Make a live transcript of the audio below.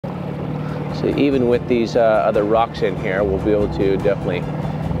So even with these other rocks in here, we'll be able to definitely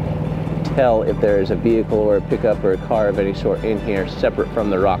tell if there is a vehicle or a pickup or a car of any sort in here separate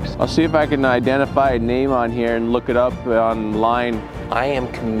from the rocks. I'll see if I can identify a name on here and look it up online. I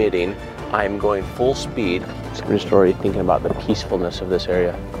am committing. I'm going full speed. So I'm just already thinking about the peacefulness of this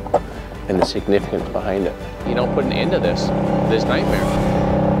area and the significance behind it. You don't put an end to this nightmare.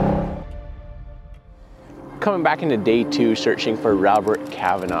 Coming back into day 2, searching for Robert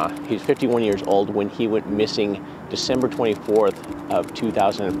Cavanagh. He's 51 years old when he went missing December 24th of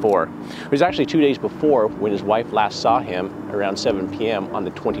 2004. It was actually 2 days before when his wife last saw him around 7 p.m. on the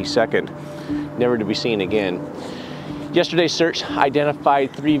 22nd, never to be seen again. Yesterday's search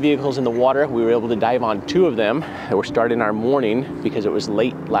identified 3 vehicles in the water. We were able to dive on 2 of them. We're starting our morning because it was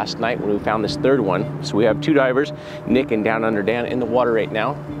late last night when we found this 3rd one. So we have 2 divers, Nick and Down Under Dan, in the water right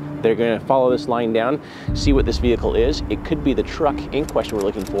now. They're going to follow this line down, see what this vehicle is. It could be the truck in question we're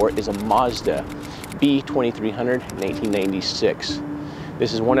looking for is a Mazda B2300 1996.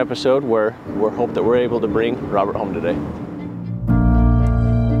 This is one episode where we're hoping that we're able to bring Robert home today.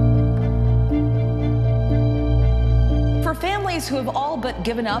 For families who have all but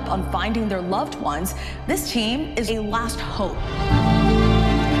given up on finding their loved ones, this team is a last hope.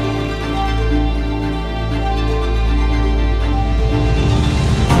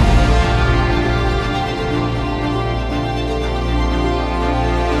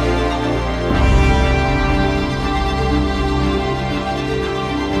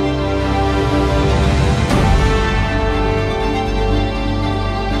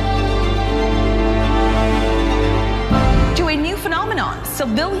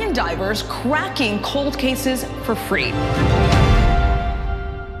 Civilian divers cracking cold cases for free.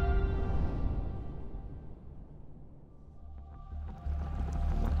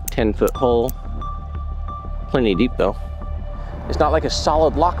 10-foot hole. Plenty deep though. It's not like a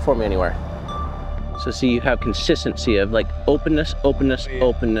solid lock for me anywhere. So see, you have consistency of like openness, openness,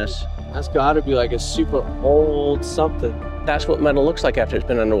 openness. That's gotta be like a super old something. That's what metal looks like after it's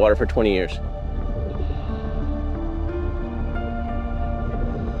been underwater for 20 years.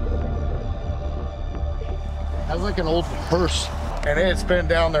 That's like an old hearse, and it's been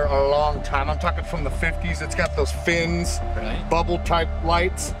down there a long time. I'm talking from the 50s. It's got those fins, right, bubble type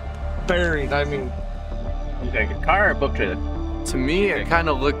lights, buried. I mean, you take a car or a boat trailer? To me, it kind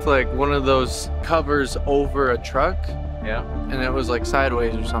of looked like one of those covers over a truck. Yeah. And it was like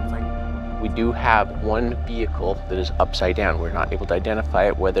sideways or something. We do have one vehicle that is upside down. We're not able to identify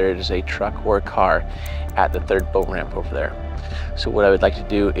it, whether it is a truck or a car, at the 3rd boat ramp over there. So what I would like to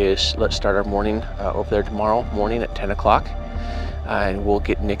do is let's start our morning over there tomorrow morning at 10 o'clock, and we'll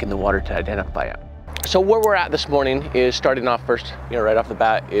get Nick in the water to identify it. So where we're at this morning is starting off first, right off the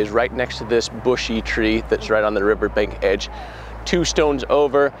bat, is right next to this bushy tree that's right on the riverbank edge. 2 stones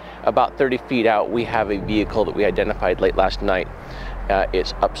over, about 30 feet out, we have a vehicle that we identified late last night.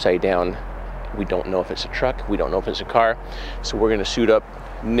 It's upside down. We don't know if it's a truck, we don't know if it's a car. So we're gonna suit up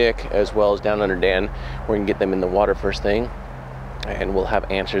Nick as well as Down Under Dan. We're gonna get them in the water first thing, and we'll have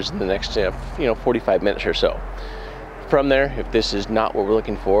answers in the next 45 minutes or so. From there, if this is not what we're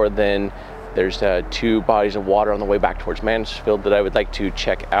looking for, then there's 2 bodies of water on the way back towards Mansfield that I would like to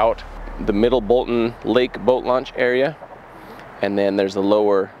check out. The Middle Bolton Lake boat launch area, and then there's the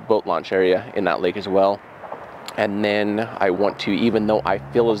lower boat launch area in that lake as well. And then I want to, even though I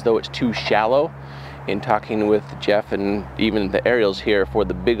feel as though it's too shallow, in talking with Jeff and even the aerials here for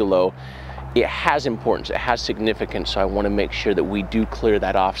the Bigelow, it has importance, it has significance, so I want to make sure that we do clear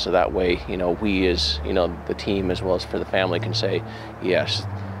that off, so that way, we as, the team as well as for the family can say, yes,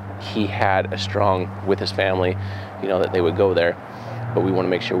 he had a strong, with his family, that they would go there, but we want to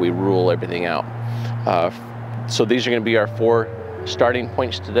make sure we rule everything out. So these are going to be our 4 starting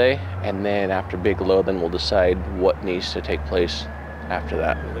points today, and then after Bigelow, then we'll decide what needs to take place after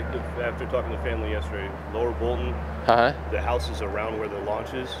that. Like after talking to the family yesterday, Lower Bolton, the houses around where the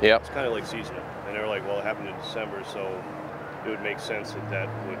launch is, yep, it's kind of like seasonal. And they were like, well, it happened in December, so it would make sense that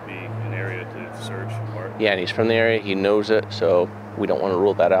that would be an area to search for. Yeah, and he's from the area, he knows it, so we don't want to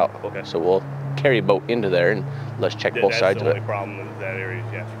rule that out. Okay. So we'll carry a boat into there and let's check both sides of it. That's the only problem with that area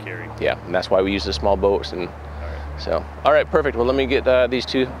you have to carry. Yeah, and that's why we use the small boats. And so, all right, perfect. Well, let me get these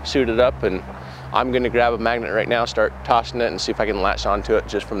 2 suited up, and I'm going to grab a magnet right now, start tossing it, and see if I can latch onto it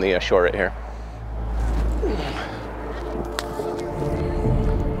just from the shore right here.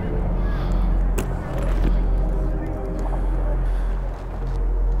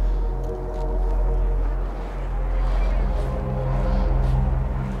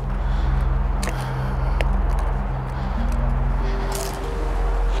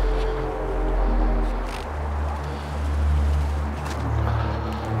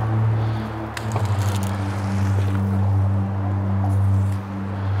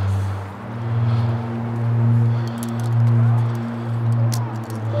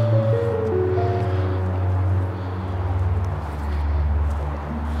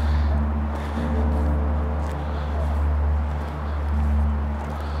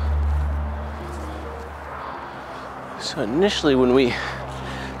 So initially when we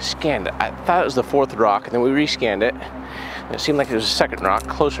scanned it, I thought it was the fourth rock, and then we rescanned it. And it seemed like it was a second rock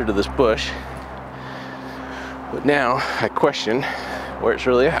closer to this bush. But now I question where it's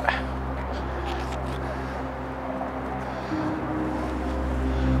really at.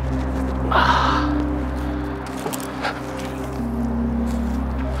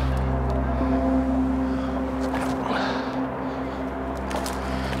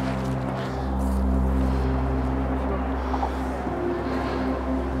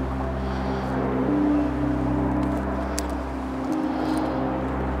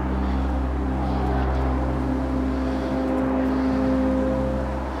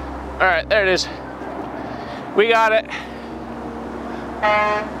 All right, there it is. We got it.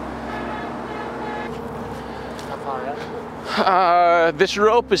 How far out? This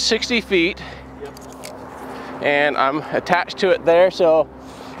rope is 60 feet. Yep. And I'm attached to it there, so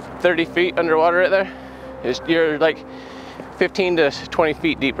 30 feet underwater right there. You're like 15 to 20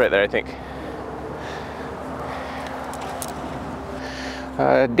 feet deep right there, I think.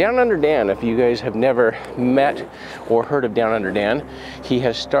 Down Under Dan, if you guys have never met or heard of Down Under Dan, he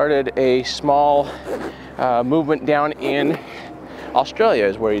has started a small movement down in Australia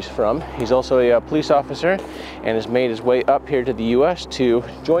is where he's from. He's also a police officer and has made his way up here to the US to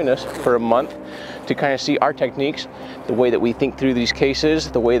join us for a month to kind of see our techniques, the way that we think through these cases,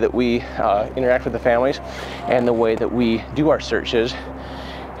 the way that we interact with the families, and the way that we do our searches.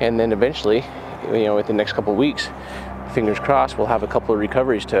 And then eventually, you know, within the next couple of weeks, fingers crossed, we'll have a couple of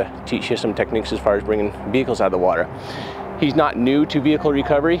recoveries to teach you some techniques as far as bringing vehicles out of the water. He's not new to vehicle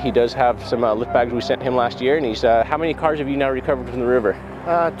recovery. He does have some lift bags we sent him last year, and he's, how many cars have you now recovered from the river?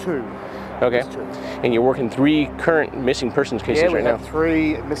 2. Okay. Just 2. And you're working 3 current missing persons cases right now? Yeah, we have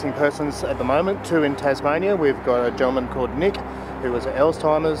 3 missing persons at the moment, 2 in Tasmania. We've got a gentleman called Nick, who was an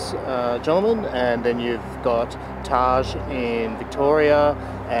Alzheimer's gentleman, and then you've got Taj in Victoria,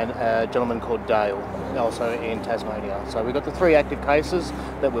 and a gentleman called Dale, also in Tasmania. So we've got the 3 active cases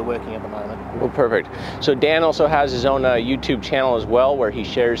that we're working at the moment. Well, perfect. So Dan also has his own YouTube channel as well, where he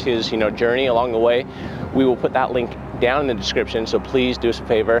shares his journey along the way. We will put that link down in the description, so please do us a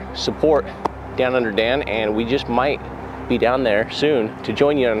favor, support Down Under Dan, and we just might be down there soon to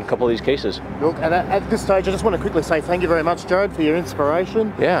join you on a couple of these cases. Look, and at this stage, I just want to quickly say thank you very much, Jared, for your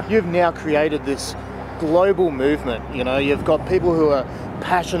inspiration. Yeah. You've now created this global movement. You know, you've got people who are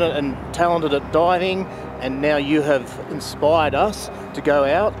passionate and talented at diving, and now you have inspired us to go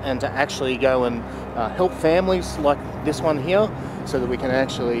out and to actually go and help families like this one here, so that we can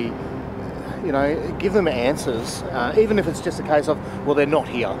actually, you know, give them answers, even if it's just a case of, well, they're not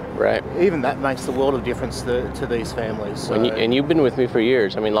here. Right. Even that makes the world of difference to these families. So. And you've been with me for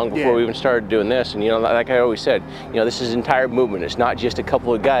years. I mean, long before we even started doing this. And, like I always said, this is an entire movement. It's not just a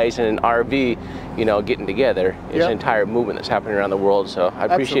couple of guys in an RV, getting together. It's an entire movement that's happening around the world. So I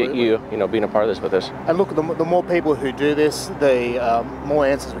appreciate you, being a part of this with us. And look, the more people who do this, the more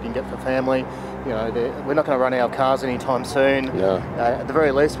answers we can get for family. We're not going to run out of cars anytime soon. No. At the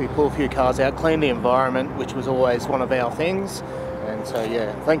very least, we pull a few cars out, clean the environment, which was always one of our things. And so,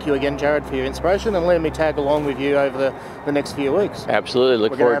 yeah, thank you again, Jared, for your inspiration, and letting me tag along with you over the next few weeks. Absolutely.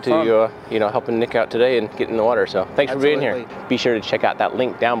 Look forward to you, helping Nick out today and getting in the water. So thanks for being here. Be sure to check out that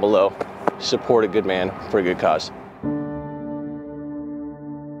link down below. Support a good man for a good cause.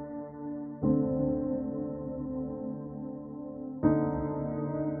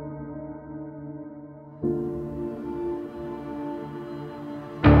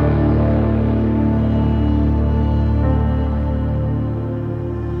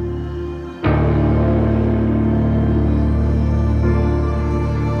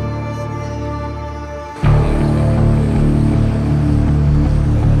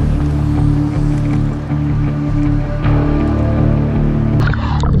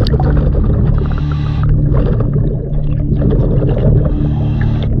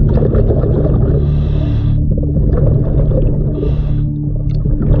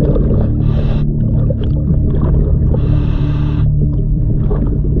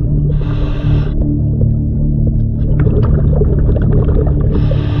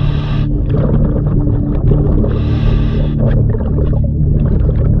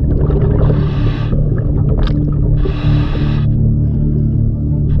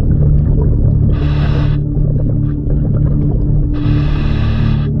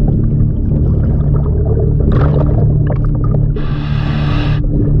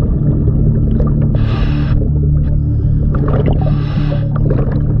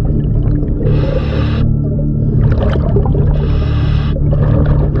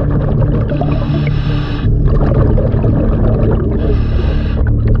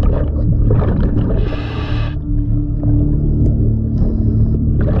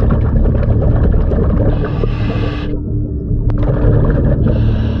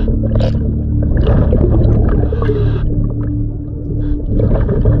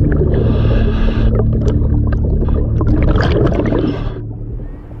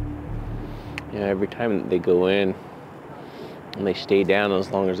 go in and they stay down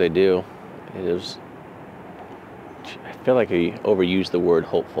as long as they do. It is, I feel like I overuse the word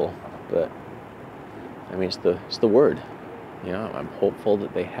hopeful, but I mean, it's the word. You know, I'm hopeful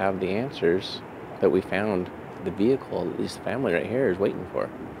that they have the answers that we found the vehicle that this family right here is waiting for.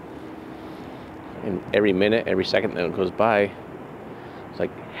 And every minute, every second that goes by, it's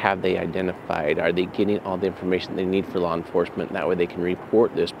like, have they identified? Are they getting all the information they need for law enforcement? That way they can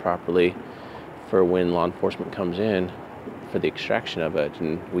report this properly for when law enforcement comes in for the extraction of it.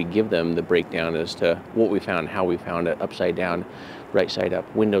 And we give them the breakdown as to what we found, how we found it, upside down, right side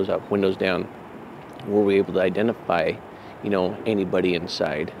up, windows down. Were we able to identify, you know, anybody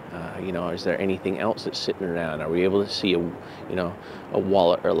inside? You know, is there anything else that's sitting around? Are we able to see a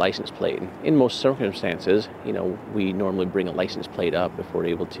wallet or a license plate? And in most circumstances, you know, we normally bring a license plate up if we're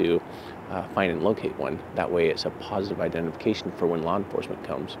able to find and locate one. That way it's a positive identification for when law enforcement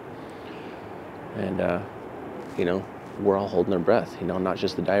comes. And, you know, we're all holding our breath, you know, not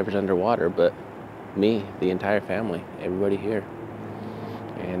just the divers underwater, but me, the entire family, everybody here.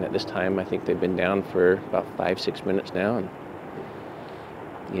 And at this time, I think they've been down for about 5-6 minutes now. And,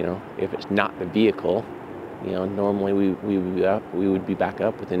 you know, if it's not the vehicle, you know, normally we would be back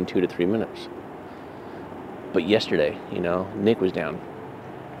up within 2 to 3 minutes. But yesterday, you know, Nick was down.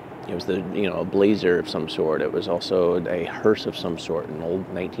 It was a Blazer of some sort. It was also a hearse of some sort, an old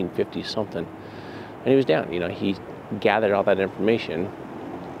 1950s something. And he was down. You know, he gathered all that information,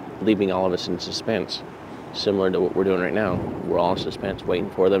 leaving all of us in suspense. Similar to what we're doing right now. We're all in suspense, waiting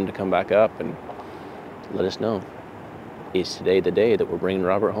for them to come back up and let us know. Is today the day that we're bringing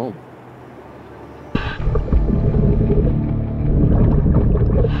Robert home?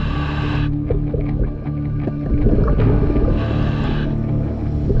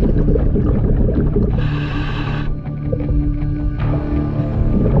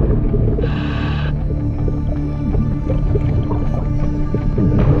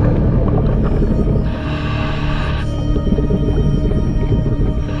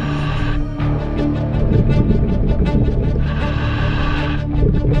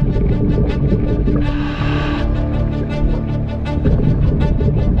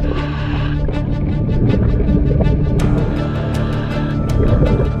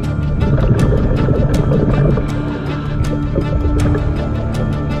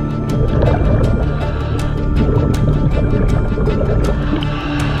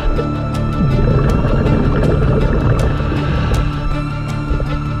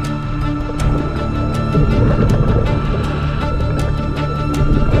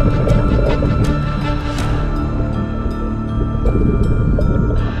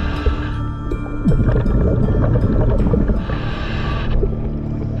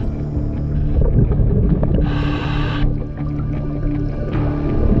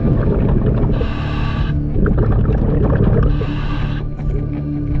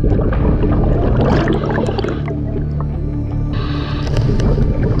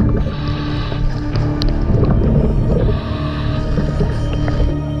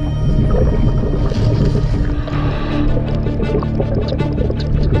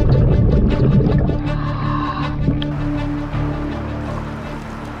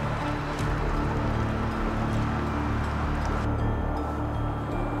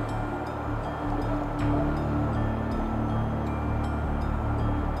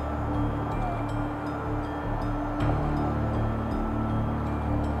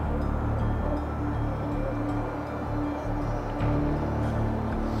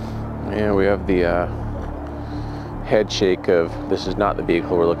 And we have the head shake of this is not the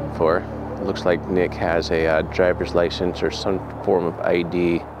vehicle we're looking for. It looks like Nick has a driver's license or some form of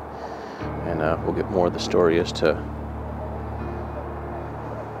ID, and we'll get more of the story as to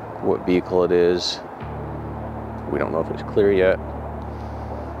what vehicle it is. We don't know if it's clear yet,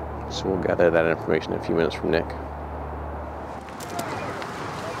 so we'll gather that information in a few minutes from Nick.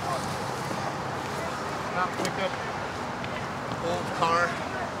 Pickup, old car.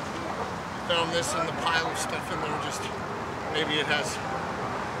 Found this in the pile of stuff in there. Just maybe it has.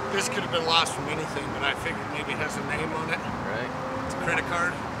 This could have been lost from anything, but I figured maybe it has a name on it. Right. It's a credit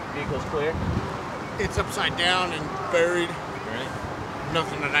card. Vehicle's clear. It's upside down and buried. Right.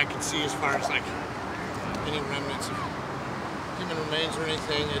 Nothing that I could see as far as like any remnants of human remains or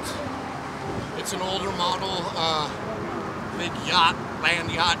anything. It's an older model, big yacht, land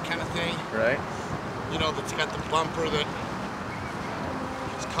yacht kind of thing. Right. You know, that's got the bumper that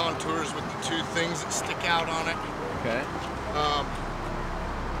has contours with the two things that stick out on it. Okay.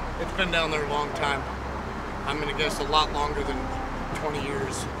 It's been down there a long time. I'm gonna guess a lot longer than 20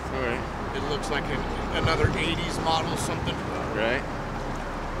 years. All right. It looks like another 80s model, something. Right.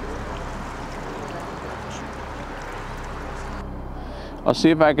 I'll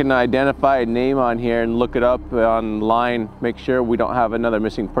see if I can identify a name on here and look it up online, make sure we don't have another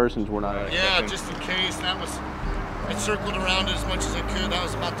missing persons we're not expecting. Yeah, just in case. That was, I circled around as much as I could. That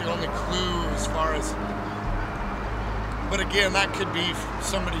was about the only clue as far as, but again, that could be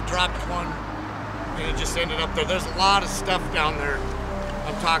somebody dropped one and it just ended up there. There's a lot of stuff down there.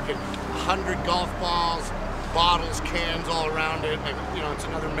 I'm talking 100 golf balls, bottles, cans all around it. Like, you know, it's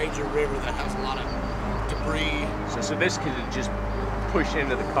another major river that has a lot of debris. So this could just push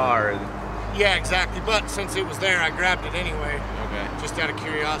into the car. Yeah, exactly. But since it was there, I grabbed it anyway. Okay. Just out of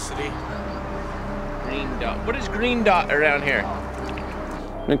curiosity. Green dot. What is green dot around here?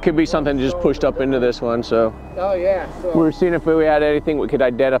 It could be something just pushed up into this one, so. Oh yeah. So We're seeing if we had anything we could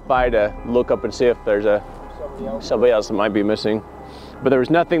identify to look up and see if there's somebody else that might be missing. But there was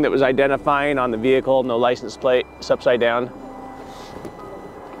nothing that was identifying on the vehicle, no license plate, it's upside down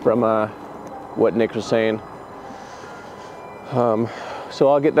from what Nick was saying. So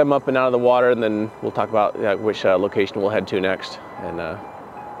I'll get them up and out of the water, and then we'll talk about which location we'll head to next, and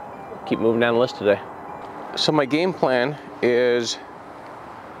keep moving down the list today. So my game plan is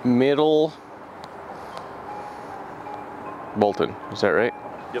Middle Bolton, is that right?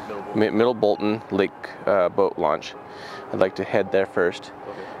 Yep, Middle Bolton. Middle Bolton Lake boat launch. I'd like to head there first,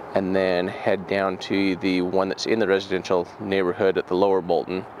 Okay. and then head down to the one that's in the residential neighborhood at the Lower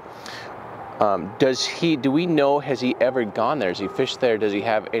Bolton. Do we know, has he ever gone there? Has he fished there? Does he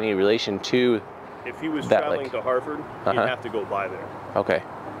have any relation to If he was that traveling lake? to Hartford, he'd Uh-huh. have to go by there. Okay,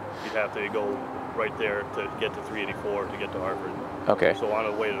 You'd have to go right there to get to 384 to get to Hartford. okay, So on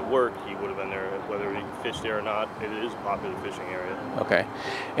the way to work, he would have been there. Whether he fished there or not, it is a popular fishing area. okay.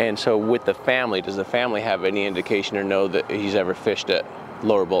 And so with the family, does the family have any indication or know that he's ever fished at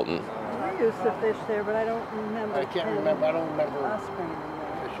Lower Bolton? We used to fish there, but I don't remember. I can't remember. I don't remember Us bringing them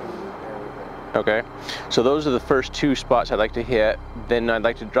there. fishing there. Okay, so those are the first two spots I'd like to hit. Then I'd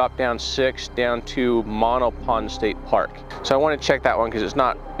like to drop down 6 down to Mono Pond State Park. So I want to check that one because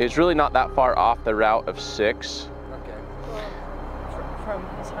it's really not that far off the route of 6. Okay. From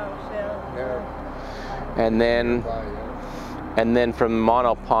his house, yeah. Yeah. And then from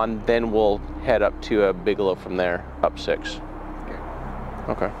Mono Pond, then we'll head up to Bigelow from there, up 6.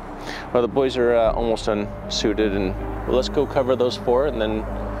 Okay. Well, the boys are almost unsuited, and well, let's go cover those 4, and then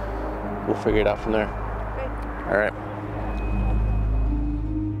we'll figure it out from there. Okay. All right.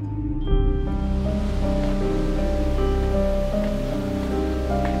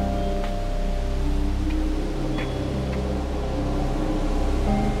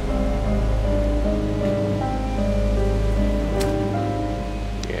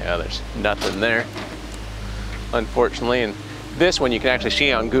 Yeah, there's nothing there, unfortunately. And this one you can actually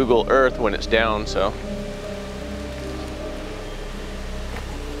see on Google Earth when it's down, so.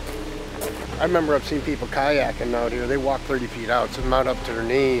 I remember I've seen people kayaking out here. They walk 30 feet out, so I'm out up to their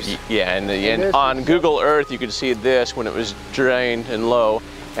knees. Yeah, and this on is- Google Earth you could see this when it was drained and low,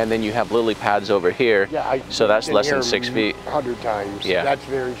 and then you have lily pads over here. Yeah, so that's been less here than 6 feet. 100 times. Yeah. That's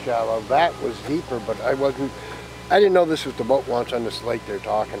very shallow. That was deeper, but I didn't know this was the boat launch on this lake they're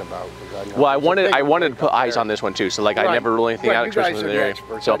talking about. 'Cause know Well, I it's a wanted big to lake put up eyes there. on this one too. So like I Right. never rule anything Right, out, you especially guys in are the the area.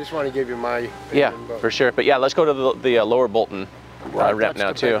 experts. So I just want to give you my opinion. yeah, but- for sure. But yeah, let's go to the Lower Bolton Right, ramp now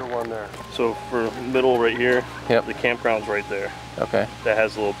that's the too. bigger one there. So for middle right here, Yep. the campground's right there. Okay. That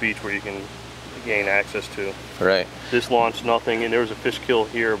has a little beach where you can gain access to. Right. This launched nothing, and there was a fish kill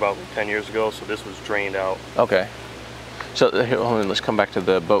here about 10 years ago, so this was drained out. Okay. So here, hold on, let's come back to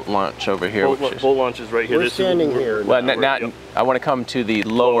the boat launch over here. Boat launch is right here. We're This standing is, here. Well, now, now yep. I want to come to the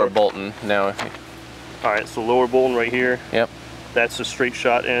Lower Bolton now. All right, so Lower Bolton right here. Yep. That's a straight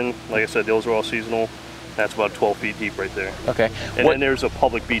shot in. Like I said, those are all seasonal. That's about 12 feet deep right there. Okay. And then there's a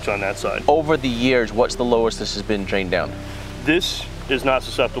public beach on that side. Over the years, what's the lowest this has been drained down? This is not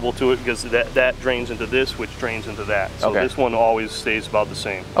susceptible to it because that drains into this, which drains into that. So Okay. this one always stays about the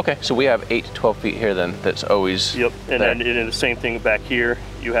same. Okay, so we have 8 to 12 feet here then. That's always Yep, and there. then the same thing back here.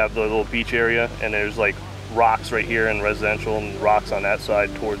 You have the little beach area, and there's like rocks right here and residential, and rocks on that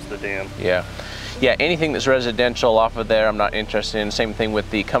side towards the dam. Yeah. Yeah, anything that's residential off of there, I'm not interested in. Same thing with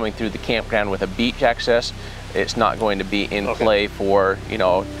the coming through the campground with a beach access. It's not going to be in Okay. play for, you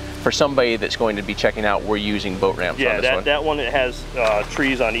know, for somebody that's going to be checking out, we're using boat ramps Yeah, on this one. that one it has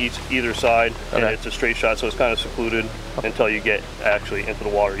trees on either side, and Okay. it's a straight shot, so it's kind of secluded until you get actually into the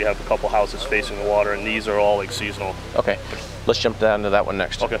water. You have a couple houses facing the water, and these are all like seasonal. Okay, let's jump down to that one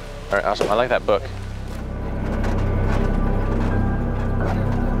next. Okay. All right, awesome. I like that book.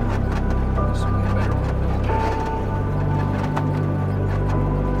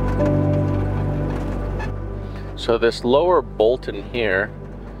 So this Lower Bolton here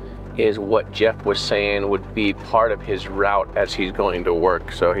is what Jeff was saying would be part of his route as he's going to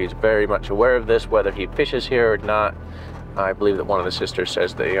work. So he's very much aware of this, whether he fishes here or not. I believe that one of the sisters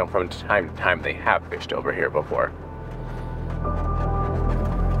says that, you know, from time to time they have fished over here before.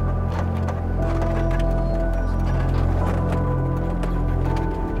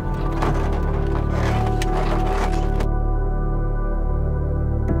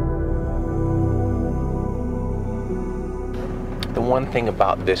 The one thing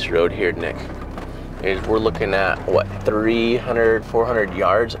about this road here, Nick, is we're looking at, what, 300, 400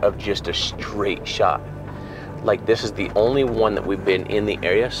 yards of just a straight shot. Like, this is the only one that we've been in the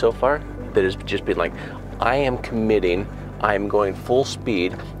area so far that has just been like, I am committing, I'm going full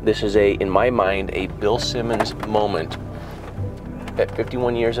speed. This is in my mind, a Bill Simmons moment. At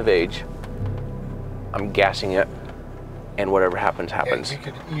 51 years of age, I'm gassing it, and whatever happens, happens. And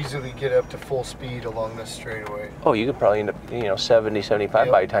you could easily get up to full speed along this straightaway. Oh, you could probably end up, you know, 70, 75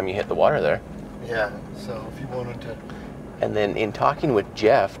 Yep. by the time you hit the water there. Yeah, so if you wanted to. And then in talking with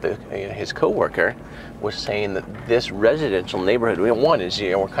Jeff, his co-worker, was saying that this residential neighborhood, one is,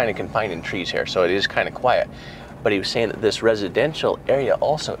 you know, we're kind of confined in trees here, so it is kind of quiet. But he was saying that this residential area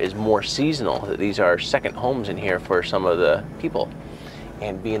also is more seasonal, that these are second homes in here for some of the people.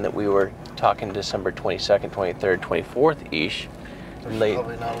 And being that we were talking December 22nd, 23rd, 24th-ish. There's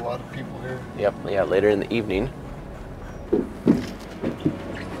probably not a lot of people here. Yep, yeah, later in the evening.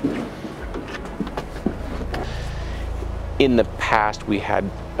 In the past, we had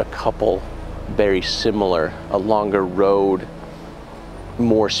a couple very similar, a longer road,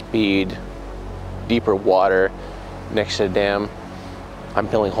 more speed, deeper water next to the dam. I'm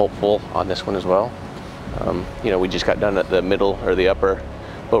feeling hopeful on this one as well. You know, we just got done at the middle or the upper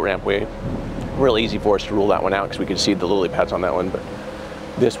boat ramp. Real easy for us to rule that one out because we could see the lily pads on that one. But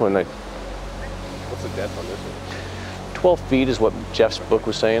this one, what's the depth on this one? 12 feet is what Jeff's book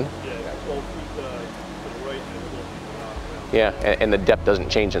was saying. Yeah, 12 feet to the right and 12 feet Yeah, and the depth doesn't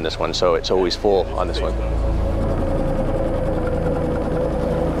change in this one, so it's always full on this one.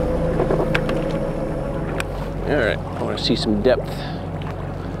 All right, I want to see some depth.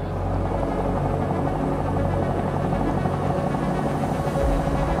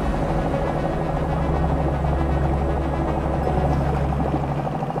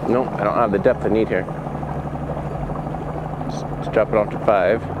 Nope, I don't have the depth I need here. Let's drop it off to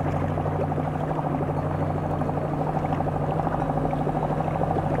 5.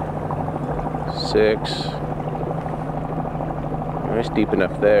 Six. It's deep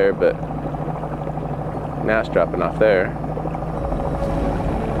enough there, but now it's dropping off there.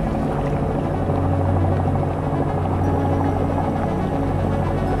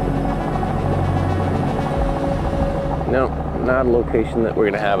 No, not a location that we're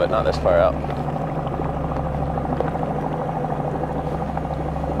gonna have it, not this far out.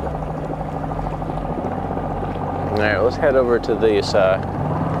 All right, let's head over to this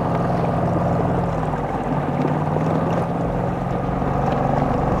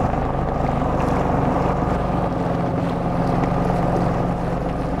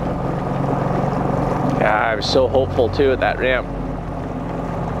I was so hopeful too at that ramp,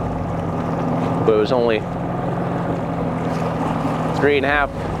 but it was only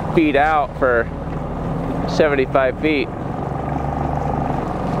 3.5 feet out for 75 feet.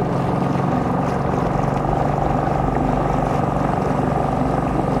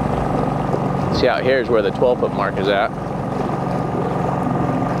 See, out here is where the 12-foot mark is at.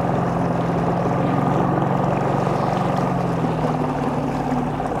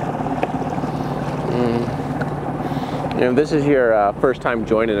 If this is your first time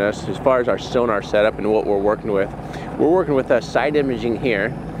joining us, as far as our sonar setup and what we're working with side imaging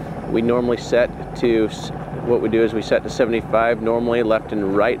here. We normally set to, what we do is we set to 75, normally left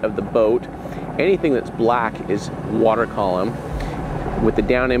and right of the boat. Anything that's black is water column. With the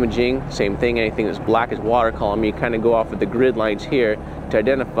down imaging, same thing, anything that's black is water column. You kind of go off of the grid lines here to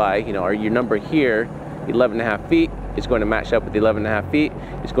identify, you know, your number here, 11.5 feet, is going to match up with 11.5 feet.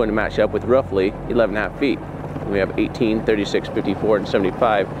 It's going to match up with roughly 11.5 feet. We have 18, 36, 54, and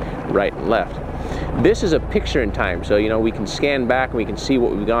 75 right and left. This is a picture in time, so you know we can scan back and we can see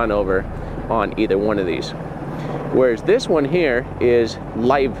what we've gone over on either one of these. Whereas this one here is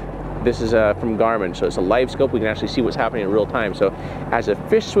live. This is from Garmin, so it's a live scope. We can actually see what's happening in real time. So as a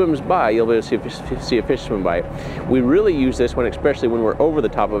fish swims by, you'll be able to see a fish swim by. We really use this one, especially when we're over the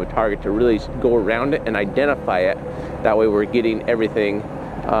top of a target, to really go around it and identify it. That way we're getting everything,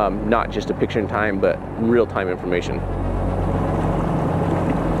 not just a picture in time, but real-time information.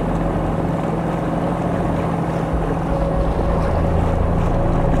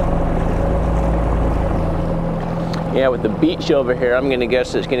 Yeah, with the beach over here, I'm gonna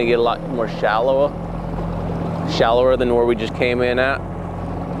guess it's gonna get a lot more shallower than where we just came in at,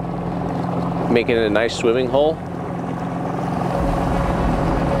 making it a nice swimming hole.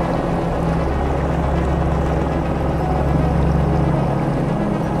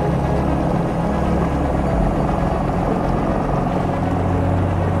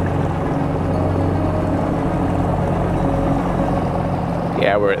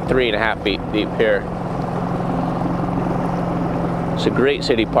 Yeah, we're at 3.5 feet deep here. It's a great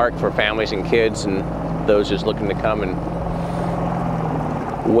city park for families and kids and those just looking to come and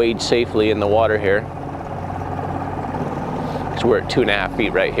wade safely in the water here. So we're at 2.5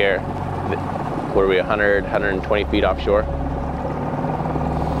 feet right here. What are we, 120 feet offshore?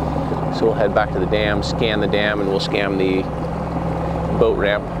 So we'll head back to the dam, scan the dam, and we'll scan the boat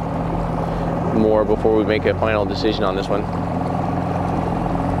ramp more before we make a final decision on this one.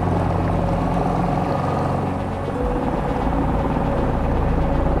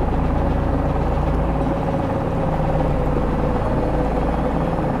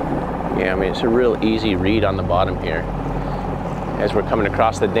 Yeah, I mean, it's a real easy read on the bottom here. As we're coming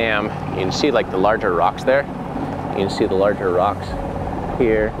across the dam, you can see like the larger rocks there. You can see the larger rocks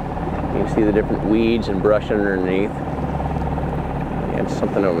here. You can see the different weeds and brush underneath. And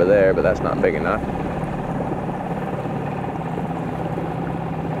something over there, but that's not big enough.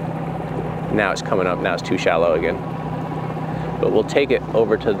 Now it's coming up, now it's too shallow again. But we'll take it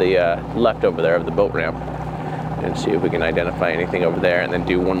over to the left over there of the boat ramp and see if we can identify anything over there, and then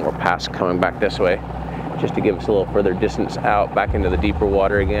do one more pass coming back this way, just to give us a little further distance out back into the deeper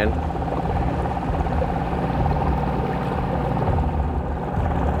water again.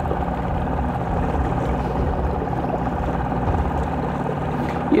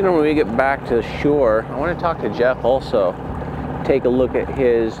 You know, when we get back to the shore, I want to talk to Jeff also. Take a look at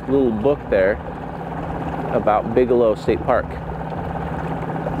his little book there about Bigelow State Park.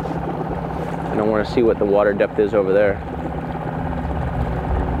 And I want to see what the water depth is over there.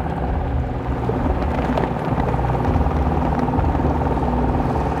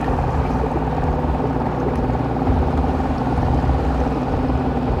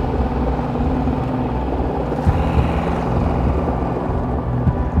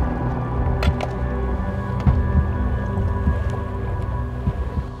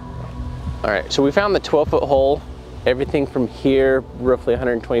 All right, so we found the 12-foot hole. Everything from here, roughly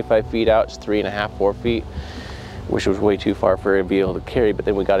 125 feet out, is 3.5, 4 feet, which was way too far for it to be able to carry, but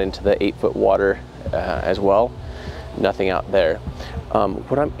then we got into the 8-foot water as well. Nothing out there.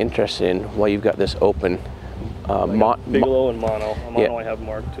 What I'm interested in, while you've got this open, Bigelow and mono. Mono Yeah. I have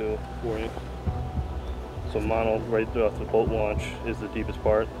marked too for you. So mono right off the boat launch is the deepest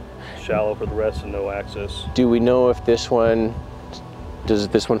part. Shallow for the rest and no access. Do we know if this one, does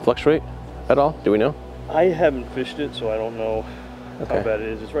this one fluctuate at all? Do we know? I haven't fished it, so I don't know Okay. how bad it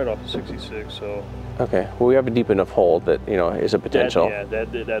is. It's right off the 66, so. Okay, well we have a deep enough hole that, you know, is a potential.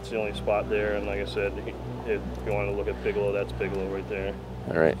 That's the only spot there, and like I said, if you want to look at Bigelow, that's Bigelow right there.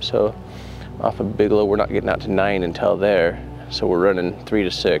 All right, so off of Bigelow, we're not getting out to 9 until there, so we're running 3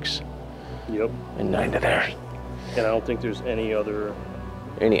 to 6. Yep. And 9 to there. And I don't think there's any other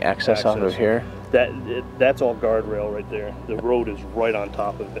access off of here? That's all guardrail right there. The road is right on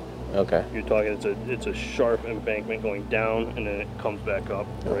top of it. Okay. You're talking, it's a sharp embankment going down, and then it comes back up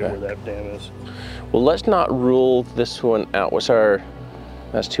right where that dam is. Well, let's not rule this one out. What's our,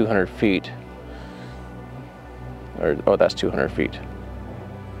 that's 200 feet. Or, oh, that's 200 feet.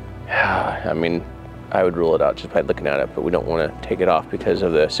 I mean, I would rule it out just by looking at it, but we don't want to take it off because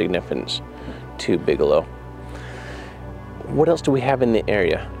of the significance to Bigelow. What else do we have in the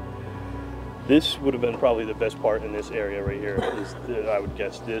area? This would have been probably the best part in this area right here. I would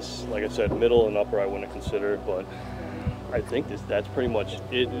guess this, like I said, middle and upper I wouldn't consider, but I think that's pretty much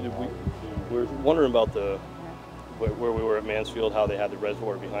it. We're wondering about where we were at Mansfield, how they had the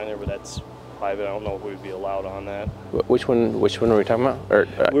reservoir behind there, but that's private. I don't know if we'd be allowed on that. Which one are we talking about? Or,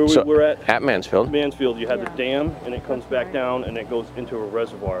 we're at Mansfield. Mansfield, you had the dam, and it comes back down, and it goes into a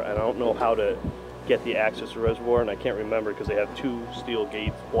reservoir, and I don't know how to get the access to the reservoir, and I can't remember because they have 2 steel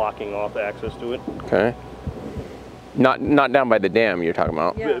gates blocking off access to it. Okay. Not down by the dam you're talking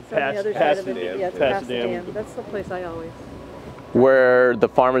about? Yeah, it's on the other side of it. Yeah, it's past the dam. That's the place I always. Where the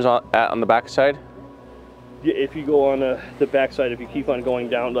farm is on the back side? Yeah, if you go on the back side, if you keep on going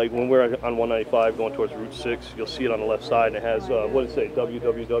down, like when we're on 195 going towards Route 6, you'll see it on the left side, and it has, what does it say,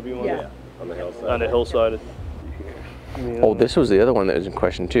 www on it? On the hillside. On the hillside. Oh, this was the other one that was in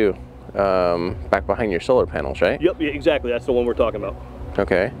question too. Back behind your solar panels, right? Yep, yeah, exactly. That's the one we're talking about.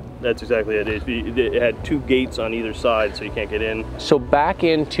 Okay. That's exactly it. It had 2 gates on either side, so you can't get in. So back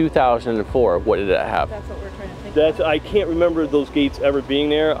in 2004, what did it have? That's what we're trying to think I can't remember those gates ever being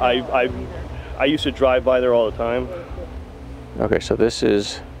there. I used to drive by there all the time. Okay, so this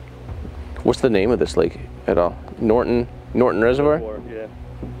is, what's the name of this lake at all? Norton Reservoir? Yeah.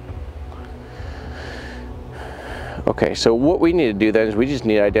 Okay, so what we need to do then is we just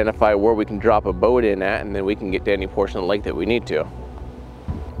need to identify where we can drop a boat in at, and then we can get to any portion of the lake that we need to.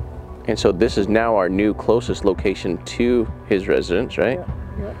 And so this is now our new closest location to his residence, right?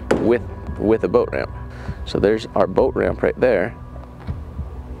 Yeah. Yeah. With a boat ramp. So there's our boat ramp right there.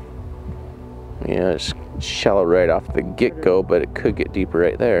 Yeah, it's shallow right off the get-go, but it could get deeper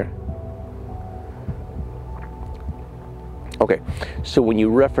right there. Okay, so when you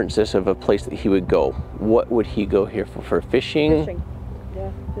reference this of a place that he would go, what would he go here for fishing? Fishing.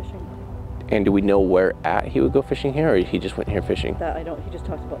 Yeah, fishing. And do we know where at he would go fishing here, or he just went here fishing? That I don't. He just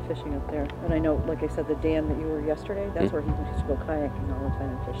talks about fishing up there, and I know, like I said, the dam that you were yesterday. That's where he used to go kayaking all the time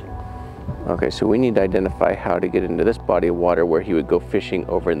and fishing. Okay, so we need to identify how to get into this body of water where he would go fishing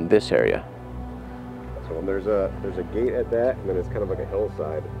over in this area. So there's a gate at that, and then it's kind of like a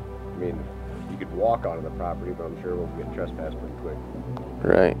hillside. I mean, you could walk onto the property, but I'm sure we'll get trespassed pretty quick.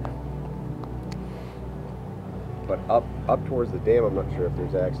 Right. But up towards the dam, I'm not sure if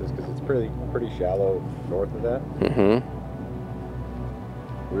there's access because it's pretty shallow north of that. Mm-hmm.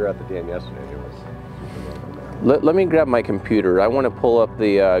 We were at the dam yesterday. It was Let me grab my computer. I want to pull up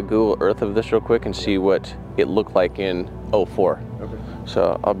the Google Earth of this real quick and see what it looked like in 04. okay.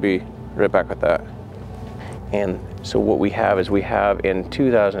 So I'll be right back with that. And so what we have is in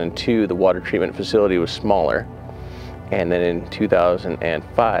 2002, the water treatment facility was smaller. And then in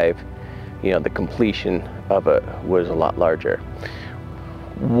 2005, you know, the completion of it was a lot larger.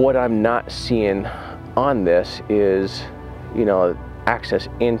 What I'm not seeing on this is, you know, access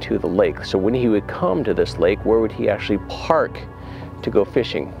into the lake. So when he would come to this lake, where would he actually park to go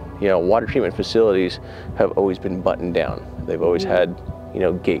fishing? You know, water treatment facilities have always been buttoned down. They've always had, you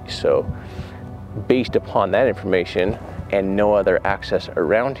know, gates. So based upon that information and no other access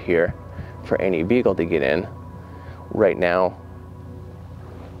around here for any vehicle to get in, right now,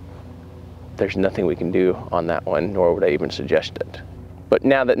 there's nothing we can do on that one, nor would I even suggest it. But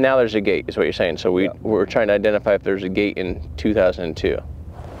now there's a gate, is what you're saying. So we're trying to identify if there's a gate in 2002.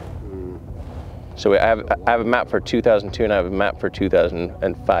 So I have a map for 2002 and I have a map for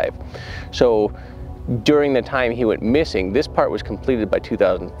 2005. So during the time he went missing, this part was completed by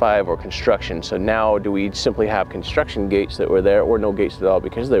 2005 or construction. So now do we simply have construction gates that were there or no gates at all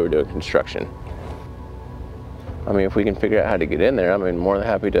because they were doing construction? I mean, if we can figure out how to get in there, I'm more than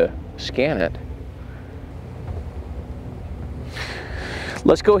happy to scan it.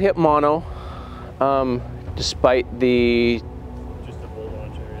 Let's go hit mono, despite the... Just the boat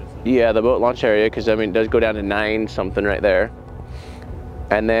launch area. Yeah, the boat launch area, because I mean, it does go down to 9 something right there.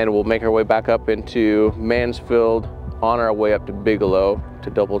 And then we'll make our way back up into Mansfield on our way up to Bigelow to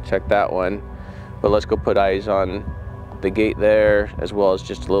double check that one. But let's go put eyes on the gate there, as well as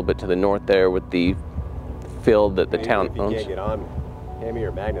just a little bit to the north there with the field that the town owns. If you can't get on, hand me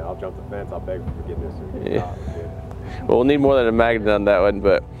your magnet, I'll jump the fence, I'll beg for forgiveness. So we can Well, we'll need more than a magnet on that one,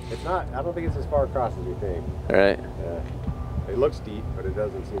 but... It's not, I don't think it's as far across as you think. All right. It looks deep, but it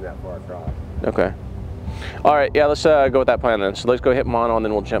doesn't seem that far across. Okay. All right, yeah, let's go with that plan then. So let's go hit mono and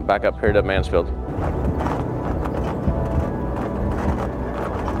then we'll jump back up here to Mansfield.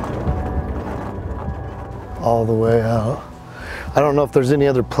 All the way out. I don't know if there's any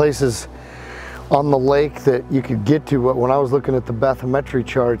other places on the lake that you could get to, but when I was looking at the bathymetry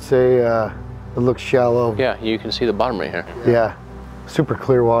chart, say it looks shallow. Yeah, you can see the bottom right here. Yeah, super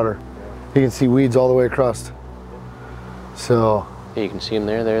clear water. You can see weeds all the way across. So. Yeah, you can see them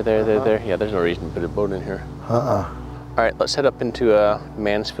there. Yeah, there's no reason to put a boat in here. All right, let's head up into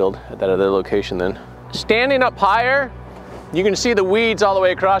Mansfield at that other location then. Standing up higher, you can see the weeds all the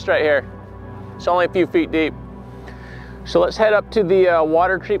way across right here. It's only a few feet deep. So let's head up to the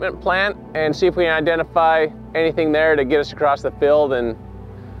water treatment plant and see if we can identify anything there to get us across the field and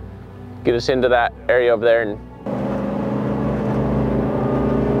get us into that area over there.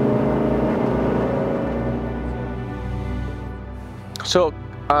 So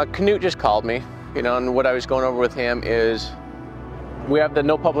Canute just called me, you know, and what I was going over with him is we have the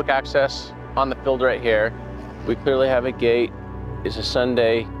no public access on the field right here. We clearly have a gate. It's a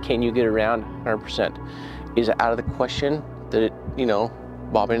Sunday. Can you get around? 100%. Is it out of the question that it, you know,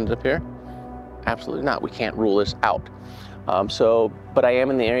 Bob ended up here? Absolutely not. We can't rule this out. But I am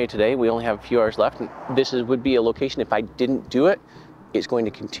in the area today. We only have a few hours left. And this would be a location, if I didn't do it, it's going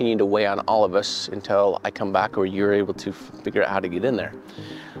to continue to weigh on all of us until I come back or you're able to figure out how to get in there.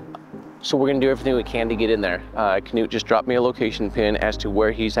 So we're gonna do everything we can to get in there. Knut just dropped me a location pin as to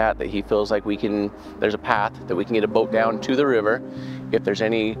where he's at, that he feels like there's a path that we can get a boat down to the river. If there's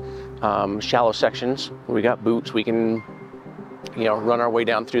any shallow sections, we got boots, we can, you know, run our way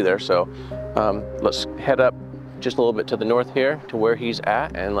down through there. So let's head up just a little bit to the north here to where he's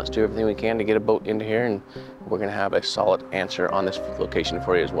at, and let's do everything we can to get a boat into here, and we're gonna have a solid answer on this location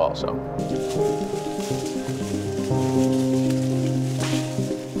for you as well. So.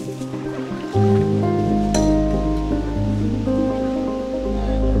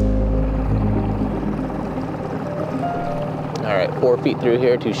 All right, 4 feet through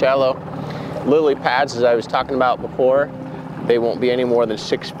here, too shallow. Lily pads, as I was talking about before, they won't be any more than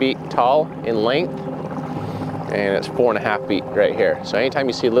 6 feet tall in length, and it's 4.5 feet right here. So anytime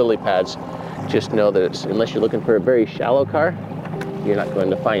you see lily pads, just know that it's, unless you're looking for a very shallow car, you're not going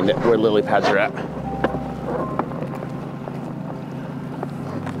to find it where lily pads are at.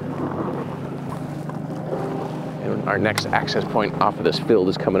 And our next access point off of this field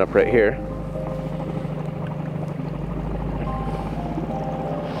is coming up right here.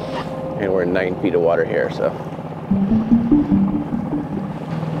 And we're in 9 feet of water here, so.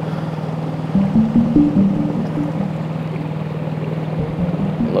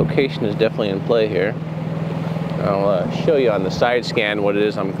 Location is definitely in play here. I'll show you on the side scan what it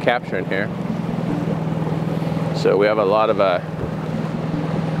is I'm capturing here. So we have a lot of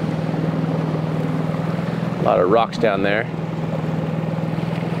rocks down there.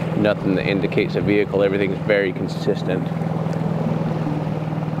 Nothing that indicates a vehicle. Everything's very consistent.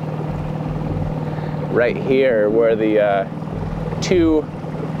 Right here where the 2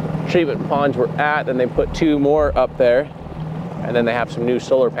 treatment ponds were at, and they put 2 more up there, and then they have some new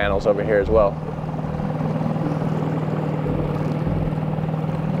solar panels over here as well.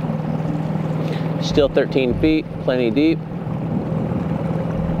 Still 13 feet, plenty deep.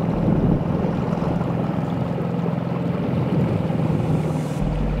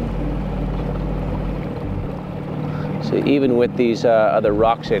 So even with these other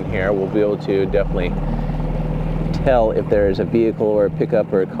rocks in here, we'll be able to definitely tell if there is a vehicle or a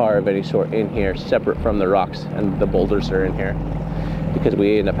pickup or a car of any sort in here, separate from the rocks and the boulders that are in here. Because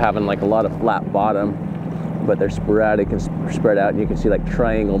we end up having like a lot of flat bottom, but they're sporadic and spread out, and you can see like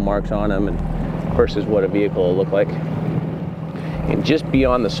triangle marks on them, and versus what a vehicle will look like. And just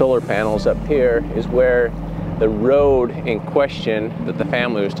beyond the solar panels up here is where the road in question that the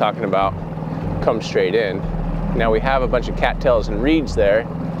family was talking about comes straight in. Now we have a bunch of cattails and reeds there,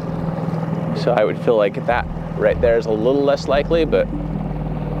 so I would feel like that right there is a little less likely, but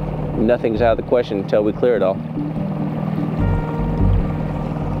nothing's out of the question until we clear it all.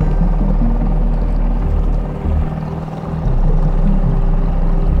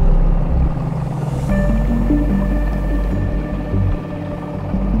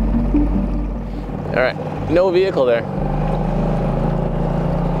 All right, no vehicle there.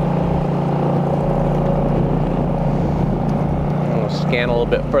 I'm gonna scan a little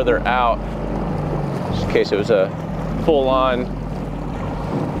bit further out, just in case it was a full-on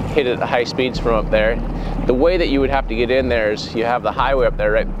hit at high speeds from up there. The way that you would have to get in there is you have the highway up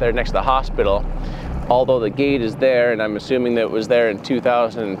there, right there next to the hospital. Although the gate is there, and I'm assuming that it was there in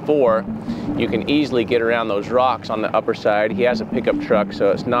 2004, you can easily get around those rocks on the upper side. He has a pickup truck,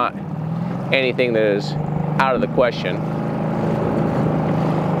 so it's not anything that is out of the question.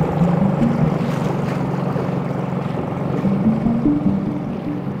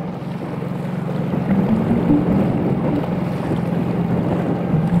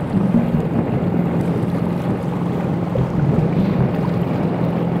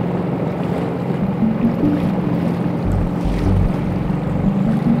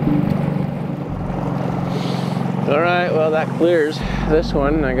 All right, well, that clears this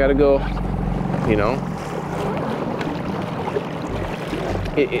one. I gotta go, you know.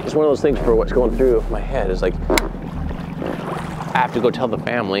 It's one of those things for what's going through my head is like, I have to go tell the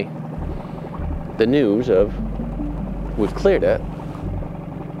family the news of, we've cleared it,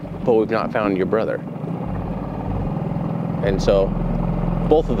 but we've not found your brother. And so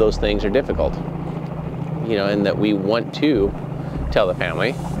both of those things are difficult, you know, in that we want to tell the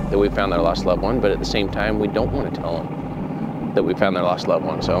family that we found their lost loved one, but at the same time, we don't want to tell them that we found their lost loved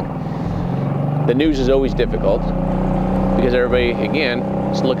one. So the news is always difficult because everybody, again,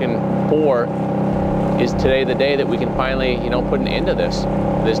 is looking for, is today the day that we can finally, you know, put an end to this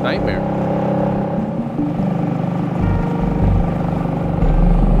nightmare.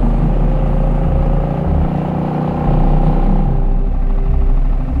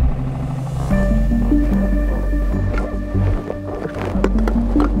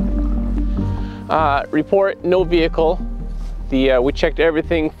 Report no vehicle We checked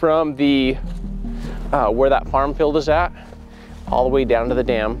everything from the where that farm field is at, all the way down to the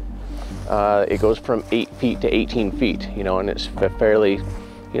dam. It goes from 8 feet to 18 feet, you know, and it's a fairly,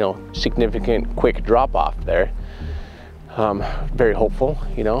 you know, significant, quick drop off there. Very hopeful,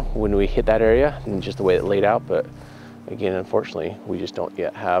 you know, when we hit that area and just the way it laid out. But again, unfortunately, we just don't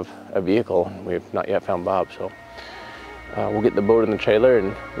yet have a vehicle. We've not yet found Bob, so we'll get the boat in the trailer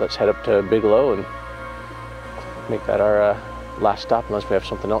and let's head up to Bigelow and make that our last stop, unless we have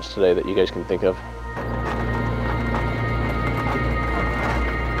something else today that you guys can think of.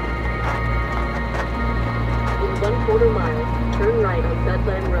 In 1/4 mile, turn right on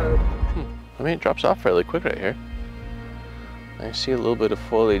Bedland Road. I mean, it drops off fairly quick right here. I see a little bit of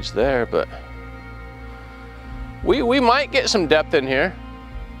foliage there, but we might get some depth in here.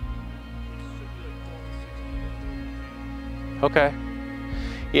 Okay.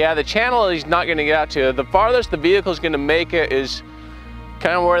 Yeah, the channel he's not going to get out to. The farthest the vehicle's going to make it is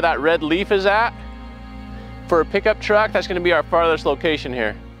kind of where that red leaf is at. For a pickup truck, that's going to be our farthest location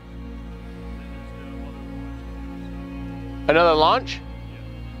here. Another launch?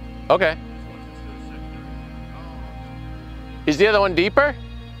 Okay. Is the other one deeper?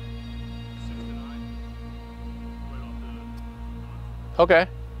 Okay.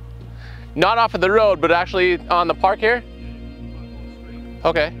 Not off of the road, but actually on the park here?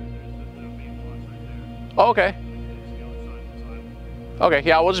 Okay. Okay. Okay,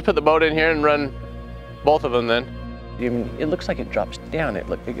 yeah, we'll just put the boat in here and run both of them then. I mean, it looks like it drops down. It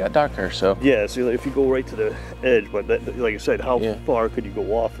got darker, so. Yeah, so if you go right to the edge, but that, like I said, how far could you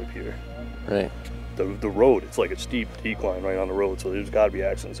go off of here? Right. The road, it's like a steep decline right on the road, so there's got to be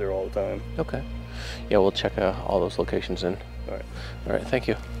accidents there all the time. Okay. Yeah, we'll check all those locations in. All right. All right, thank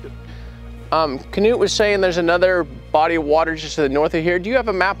you. Canute was saying there's another body of water just to the north of here. Do you have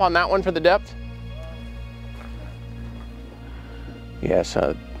a map on that one for the depth? Yes,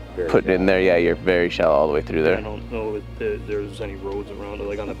 put it in there. Yeah, you're very shallow all the way through there. I don't know if there's any roads around it,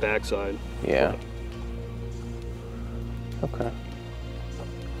 like on the backside. Yeah. Okay.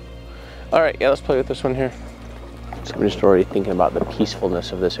 All right, yeah, let's play with this one here. So I'm just already thinking about the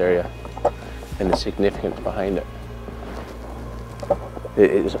peacefulness of this area and the significance behind it.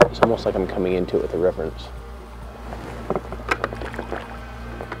 It's almost like I'm coming into it with a reverence.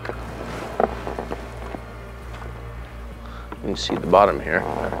 You can see the bottom here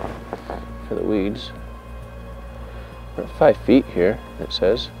for the weeds. We're at 5 feet here, it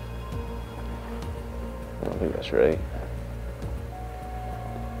says. I don't think that's right.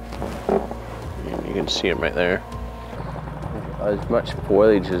 You can see them right there. As much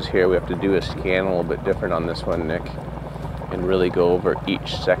foliage as here, we have to do a scan a little bit different on this one, Nick, and really go over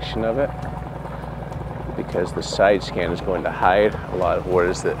each section of it, because the side scan is going to hide a lot of what it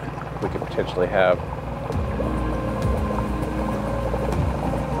is that we could potentially have.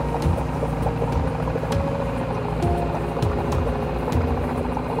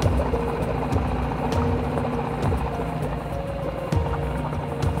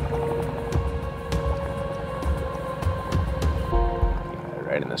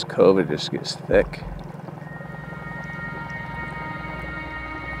 Right in this cove, it just gets thick.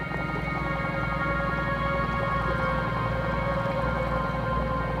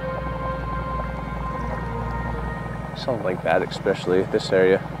 Something like that, especially this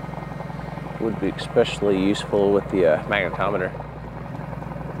area, would be especially useful with the magnetometer.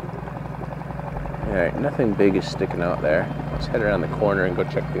 All right, nothing big is sticking out there. Let's head around the corner and go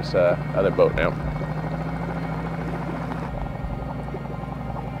check this other boat now.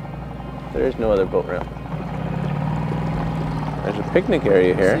 There is no other boat ramp. There's a picnic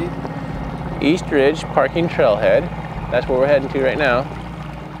area here. East Ridge Parking Trailhead. That's where we're heading to right now.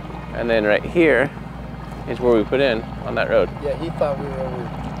 And then right here is where we put in on that road. Yeah, he thought we were over.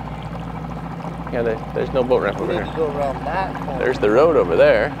 Yeah, there's no boat ramp over here. We need to go around that corner. There's the road over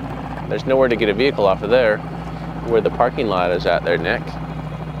there. There's nowhere to get a vehicle off of there. Where the parking lot is at there, Nick.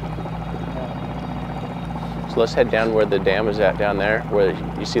 So let's head down where the dam is at down there, where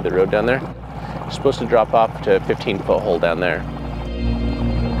you see the road down there. It's supposed to drop off to a 15-foot hole down there.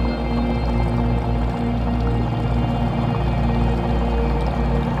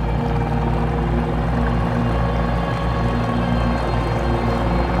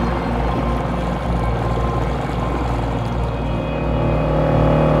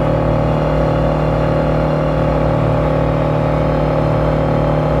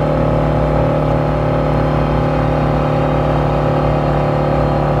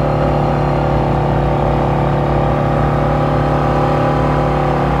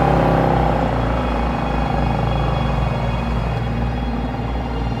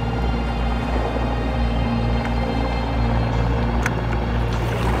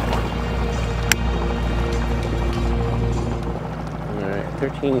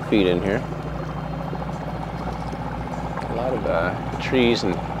 13 feet in here. A lot of trees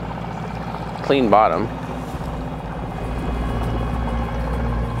and clean bottom.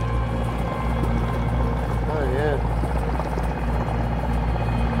 Oh yeah.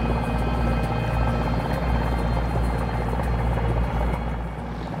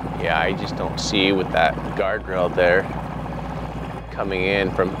 Yeah, I just don't see with that guardrail there coming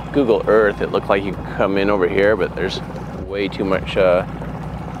in from Google Earth. It looked like you could come in over here, but there's way too much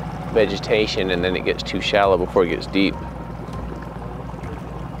vegetation, and then it gets too shallow before it gets deep.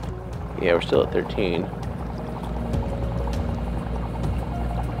 Yeah, we're still at 13.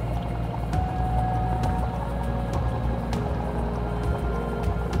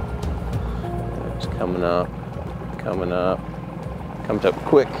 It's coming up, coming up. Comes up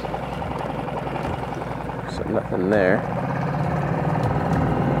quick. So nothing there.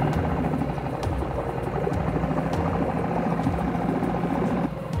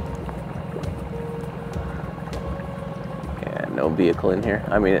 Yeah, no vehicle in here.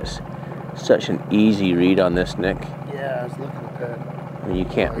 I mean, it's such an easy read on this, Nick. Yeah, I was looking at that. I mean, you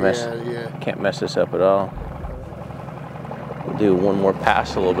can't can't mess this up at all. We'll do one more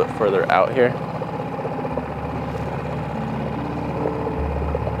pass a little bit further out here.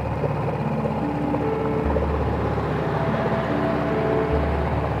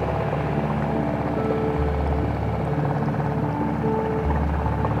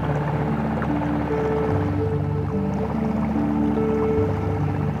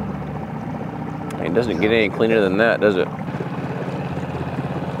 It doesn't get any cleaner than that, does it?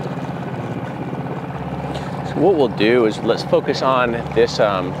 So what we'll do is let's focus on this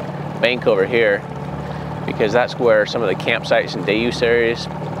bank over here, because that's where some of the campsites and day use areas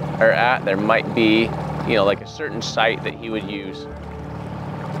are at. There might be, you know, like a certain site that he would use,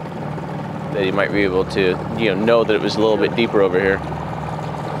 that he might be able to, you know that it was a little bit deeper over here.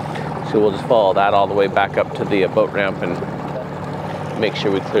 So we'll just follow that all the way back up to the boat ramp and make sure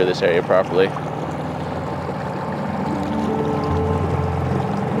we clear this area properly.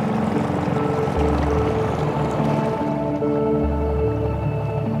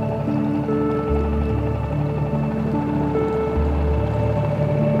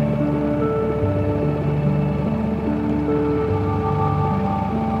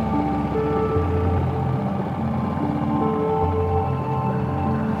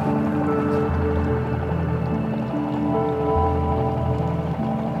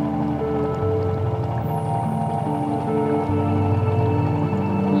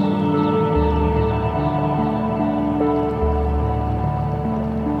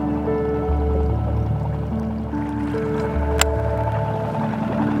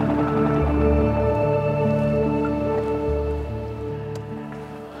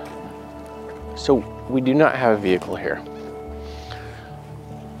 So we do not have a vehicle here.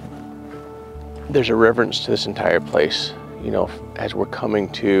 There's a reverence to this entire place. You know, as we're coming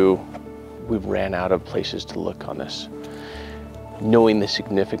to, we've ran out of places to look on this. Knowing the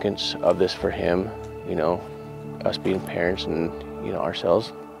significance of this for him, you know, us being parents and, you know,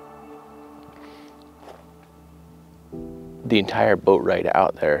 ourselves. The entire boat ride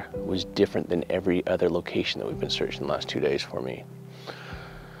out there was different than every other location that we've been searching the last 2 days for me.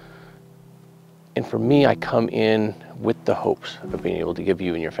 And for me, I come in with the hopes of being able to give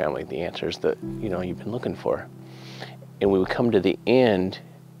you and your family the answers that, you know, you've been looking for. And when we come to the end,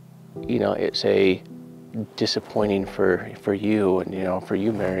 you know, it's a disappointing for you, and, you know, for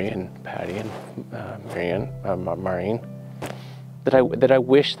you, Mary and Patty and Maureen, that I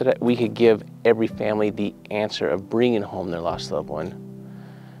wish that we could give every family the answer of bringing home their lost loved one.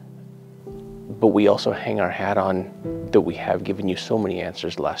 But we also hang our hat on that we have given you so many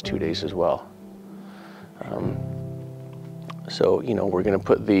answers the last 2 days as well. So, you know, we're going to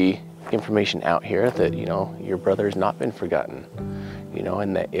put the information out here that, you know, your brother has not been forgotten, you know,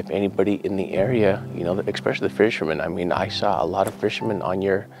 and that if anybody in the area, you know, especially the fishermen, I mean, I saw a lot of fishermen on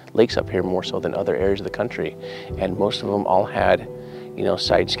your lakes up here more so than other areas of the country, and most of them all had, you know,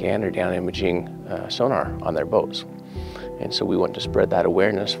 side scan or down imaging sonar on their boats. And so we want to spread that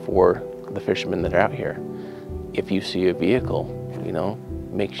awareness for the fishermen that are out here. If you see a vehicle, you know,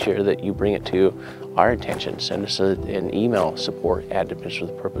 make sure that you bring it to our attention. Send us an email,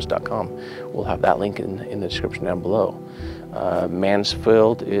 support@adventureswithpurpose.com. We'll have that link in the description down below.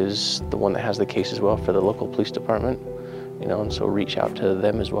 Mansfield is the one that has the case as well for the local police department, you know, and so reach out to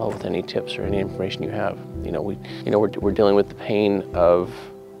them as well with any tips or any information you have. You know, we're dealing with the pain of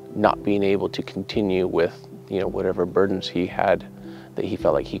not being able to continue with, you know, whatever burdens he had that he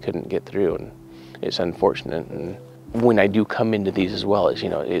felt like he couldn't get through, and it's unfortunate. And when I do come into these as well, as you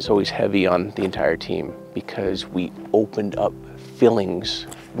know, it's always heavy on the entire team because we opened up feelings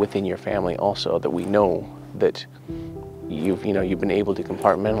within your family also, that we know that you've been able to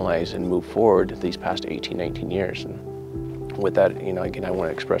compartmentalize and move forward these past 18, 19 years. And with that, again, I want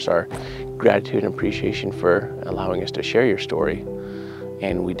to express our gratitude and appreciation for allowing us to share your story.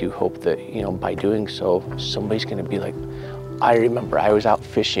 And we do hope that, by doing so, somebody's going to be like, I remember I was out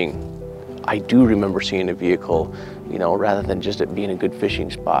fishing. I do remember seeing a vehicle, rather than just it being a good fishing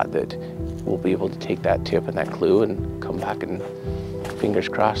spot, that we'll be able to take that tip and that clue and come back, and fingers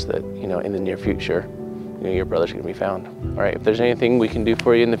crossed that, in the near future, your brother's going to be found. All right, if there's anything we can do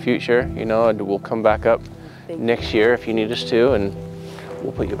for you in the future, we'll come back up next year if you need us to, and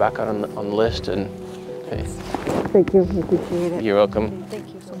we'll put you back on the list. And hey. Thank you, I appreciate it. You're welcome.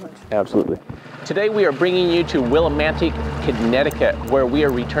 Thank you so much. Absolutely. Today we are bringing you to Willimantic, Connecticut, where we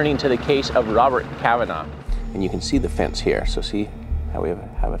are returning to the case of Robert Cavanagh. And you can see the fence here. So see how we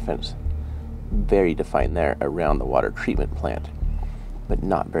have a fence very defined there around the water treatment plant, but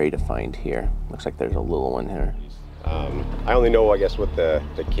not very defined here. Looks like there's a little one here. I only know, I guess, what the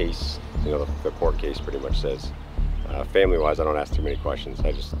case, the court case pretty much says. Family-wise, I don't ask too many questions.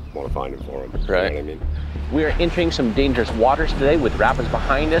 I just want to find him for him. Right. You know what I mean? We are entering some dangerous waters today with rapids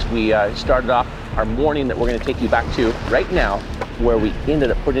behind us. We started off our morning that we're going to take you back to right now, where we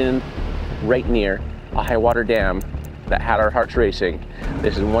ended up putting in right near a high water dam that had our hearts racing.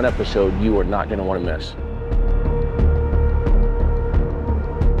 This is one episode you are not going to want to miss.